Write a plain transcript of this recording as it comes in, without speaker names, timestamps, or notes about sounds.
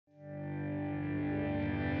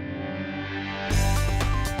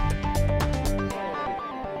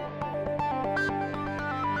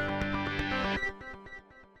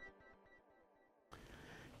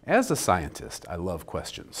As a scientist, I love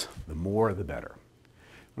questions. The more, the better.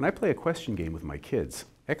 When I play a question game with my kids,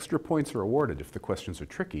 extra points are awarded if the questions are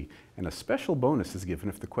tricky, and a special bonus is given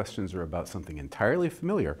if the questions are about something entirely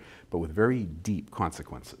familiar, but with very deep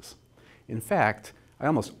consequences. In fact, I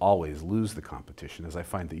almost always lose the competition, as I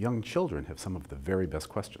find that young children have some of the very best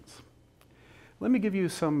questions. Let me give you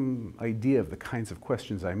some idea of the kinds of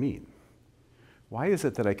questions I mean. Why is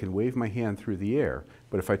it that I can wave my hand through the air,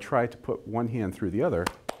 but if I try to put one hand through the other,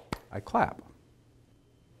 I clap?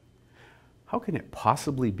 How can it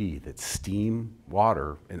possibly be that steam,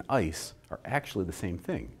 water, and ice are actually the same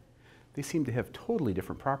thing? They seem to have totally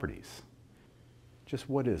different properties. Just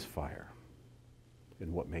what is fire?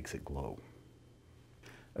 And what makes it glow?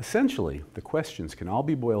 Essentially, the questions can all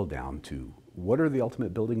be boiled down to what are the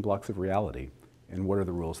ultimate building blocks of reality and what are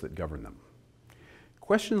the rules that govern them?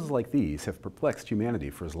 Questions like these have perplexed humanity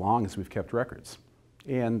for as long as we've kept records.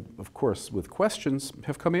 And, of course, with questions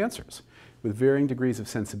have come answers, with varying degrees of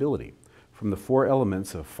sensibility, from the four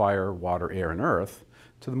elements of fire, water, air, and earth,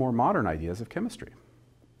 to the more modern ideas of chemistry.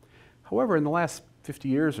 However, in the last 50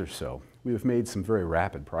 years or so, we have made some very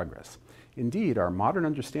rapid progress. Indeed, our modern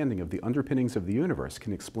understanding of the underpinnings of the universe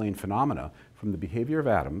can explain phenomena from the behavior of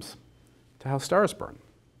atoms to how stars burn.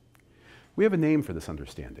 We have a name for this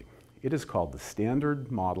understanding. It is called the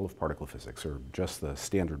Standard Model of Particle Physics, or just the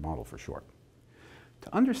Standard Model for short.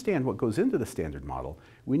 To understand what goes into the Standard Model,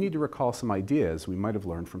 we need to recall some ideas we might have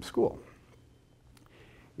learned from school.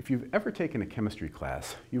 If you've ever taken a chemistry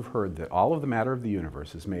class, you've heard that all of the matter of the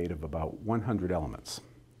universe is made of about 100 elements.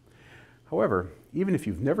 However, even if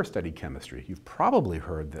you've never studied chemistry, you've probably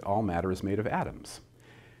heard that all matter is made of atoms.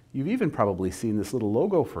 You've even probably seen this little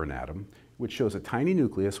logo for an atom, which shows a tiny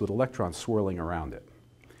nucleus with electrons swirling around it.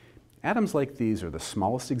 Atoms like these are the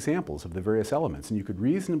smallest examples of the various elements, and you could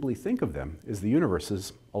reasonably think of them as the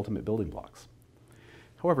universe's ultimate building blocks.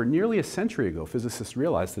 However, nearly a century ago, physicists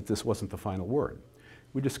realized that this wasn't the final word.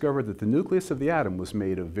 We discovered that the nucleus of the atom was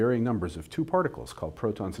made of varying numbers of two particles called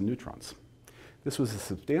protons and neutrons. This was a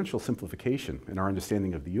substantial simplification in our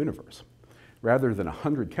understanding of the universe. Rather than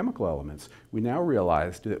 100 chemical elements, we now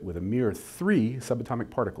realized that with a mere 3 subatomic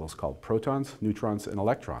particles called protons, neutrons, and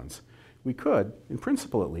electrons, we could, in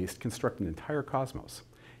principle at least, construct an entire cosmos.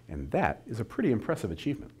 And that is a pretty impressive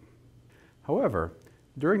achievement. However,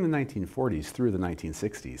 during the 1940s through the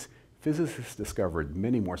 1960s, physicists discovered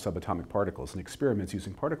many more subatomic particles in experiments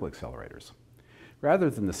using particle accelerators.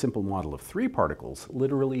 Rather than the simple model of 3 particles,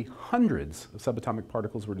 literally hundreds of subatomic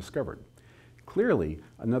particles were discovered. Clearly,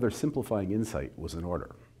 another simplifying insight was in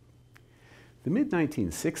order. The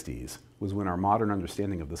mid-1960s was when our modern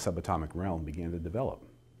understanding of the subatomic realm began to develop.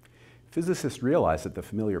 Physicists realized that the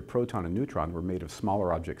familiar proton and neutron were made of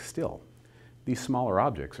smaller objects still. These smaller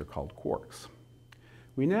objects are called quarks.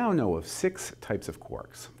 We now know of 6 types of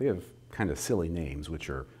quarks. They have kind of silly names, which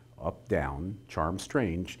are up, down, charm,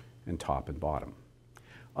 strange, and top and bottom.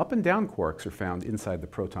 Up and down quarks are found inside the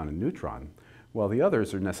proton and neutron, while the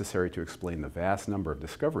others are necessary to explain the vast number of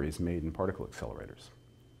discoveries made in particle accelerators.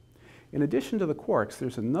 In addition to the quarks,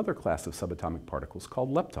 there's another class of subatomic particles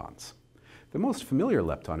called leptons. The most familiar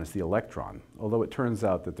lepton is the electron, although it turns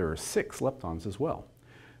out that there are 6 leptons as well.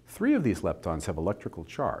 3 of these leptons have electrical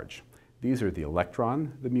charge. These are the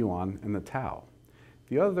electron, the muon, and the tau.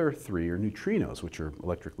 The other 3 are neutrinos, which are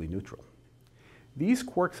electrically neutral. These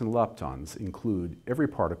quarks and leptons include every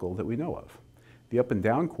particle that we know of. The up and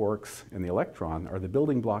down quarks and the electron are the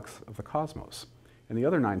building blocks of the cosmos, and the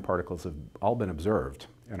other 9 particles have all been observed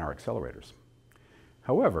in our accelerators.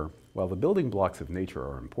 However, while the building blocks of nature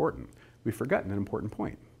are important, we've forgotten an important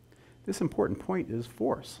point. This important point is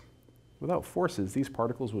force. Without forces, these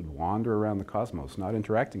particles would wander around the cosmos, not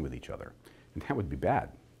interacting with each other, and that would be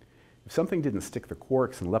bad. If something didn't stick the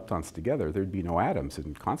quarks and leptons together, there'd be no atoms,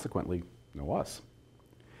 and consequently, no us.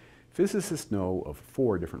 Physicists know of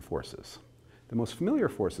 4 different forces. The most familiar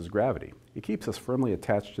force is gravity. It keeps us firmly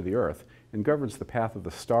attached to the Earth and governs the path of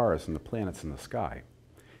the stars and the planets in the sky.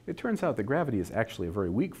 It turns out that gravity is actually a very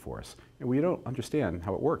weak force, and we don't understand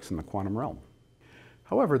how it works in the quantum realm.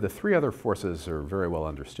 However, the 3 other forces are very well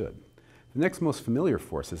understood. The next most familiar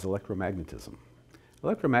force is electromagnetism.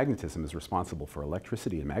 Electromagnetism is responsible for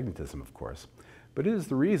electricity and magnetism, of course, but it is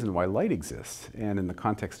the reason why light exists, and in the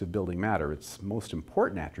context of building matter, its most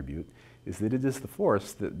important attribute is that it is the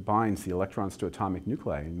force that binds the electrons to atomic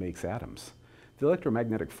nuclei and makes atoms. The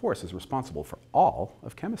electromagnetic force is responsible for all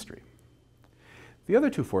of chemistry. The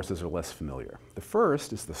other 2 forces are less familiar. The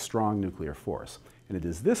first is the strong nuclear force, and it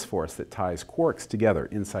is this force that ties quarks together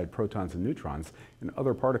inside protons and neutrons and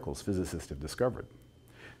other particles physicists have discovered.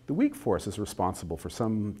 The weak force is responsible for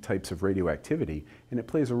some types of radioactivity, and it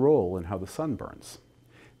plays a role in how the sun burns.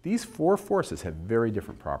 These four forces have very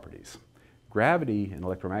different properties. Gravity and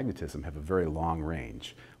electromagnetism have a very long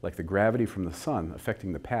range, like the gravity from the Sun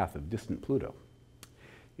affecting the path of distant Pluto.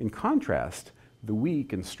 In contrast, the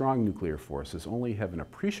weak and strong nuclear forces only have an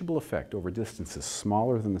appreciable effect over distances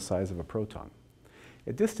smaller than the size of a proton.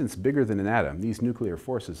 At distance bigger than an atom, these nuclear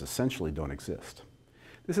forces essentially don't exist.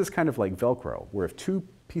 This is kind of like Velcro, where if two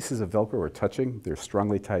pieces of Velcro are touching, they're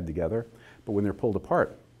strongly tied together, but when they're pulled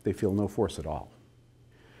apart, they feel no force at all.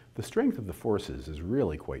 The strength of the forces is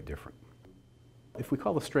really quite different. If we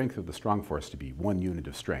call the strength of the strong force to be 1 unit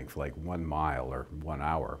of strength, like 1 mile or 1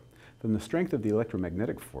 hour, then the strength of the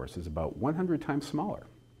electromagnetic force is about 100 times smaller.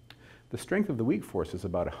 The strength of the weak force is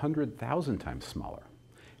about 100,000 times smaller.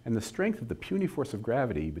 And the strength of the puny force of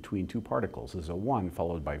gravity between two particles is a 1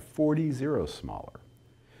 followed by 40 zeros smaller.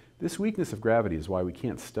 This weakness of gravity is why we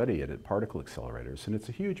can't study it at particle accelerators, and it's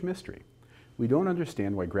a huge mystery. We don't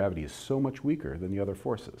understand why gravity is so much weaker than the other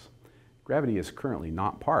forces. Gravity is currently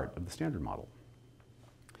not part of the Standard Model.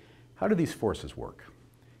 How do these forces work?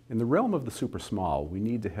 In the realm of the super small, we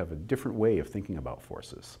need to have a different way of thinking about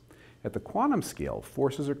forces. At the quantum scale,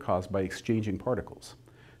 forces are caused by exchanging particles.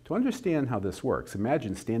 To understand how this works,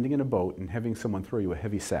 imagine standing in a boat and having someone throw you a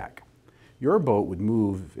heavy sack. Your boat would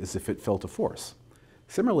move as if it felt a force.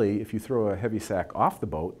 Similarly, if you throw a heavy sack off the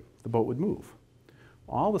boat would move.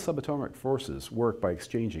 All the subatomic forces work by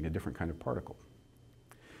exchanging a different kind of particle.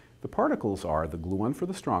 The particles are the gluon for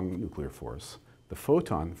the strong nuclear force, the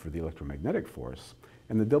photon for the electromagnetic force,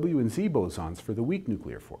 and the W and Z bosons for the weak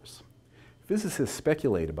nuclear force. Physicists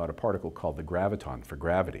speculate about a particle called the graviton for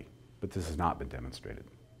gravity, but this has not been demonstrated.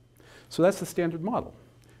 So that's the Standard Model.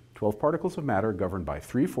 12 particles of matter governed by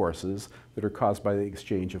 3 forces that are caused by the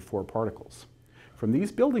exchange of 4 particles. From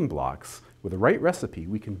these building blocks, with the right recipe,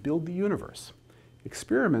 we can build the universe.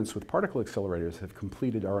 Experiments with particle accelerators have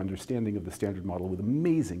completed our understanding of the Standard Model with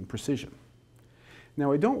amazing precision.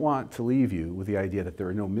 Now, I don't want to leave you with the idea that there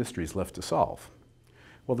are no mysteries left to solve.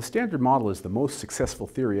 While the Standard Model is the most successful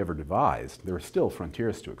theory ever devised, there are still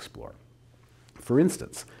frontiers to explore. For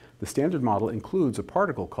instance, the Standard Model includes a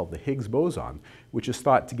particle called the Higgs boson, which is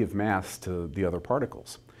thought to give mass to the other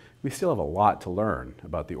particles. We still have a lot to learn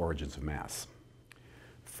about the origins of mass.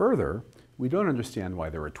 Further, we don't understand why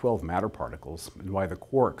there are 12 matter particles and why the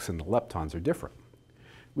quarks and the leptons are different.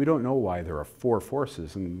 We don't know why there are 4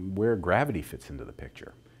 forces and where gravity fits into the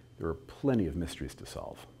picture. There are plenty of mysteries to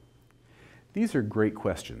solve. These are great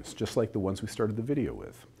questions, just like the ones we started the video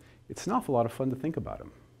with. It's an awful lot of fun to think about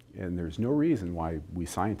them, and there's no reason why we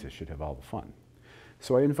scientists should have all the fun.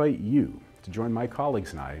 So I invite you to join my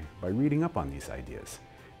colleagues and I by reading up on these ideas.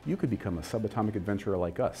 You could become a subatomic adventurer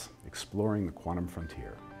like us, exploring the quantum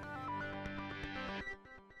frontier.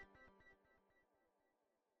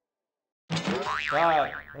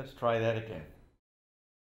 Right, let's try that again.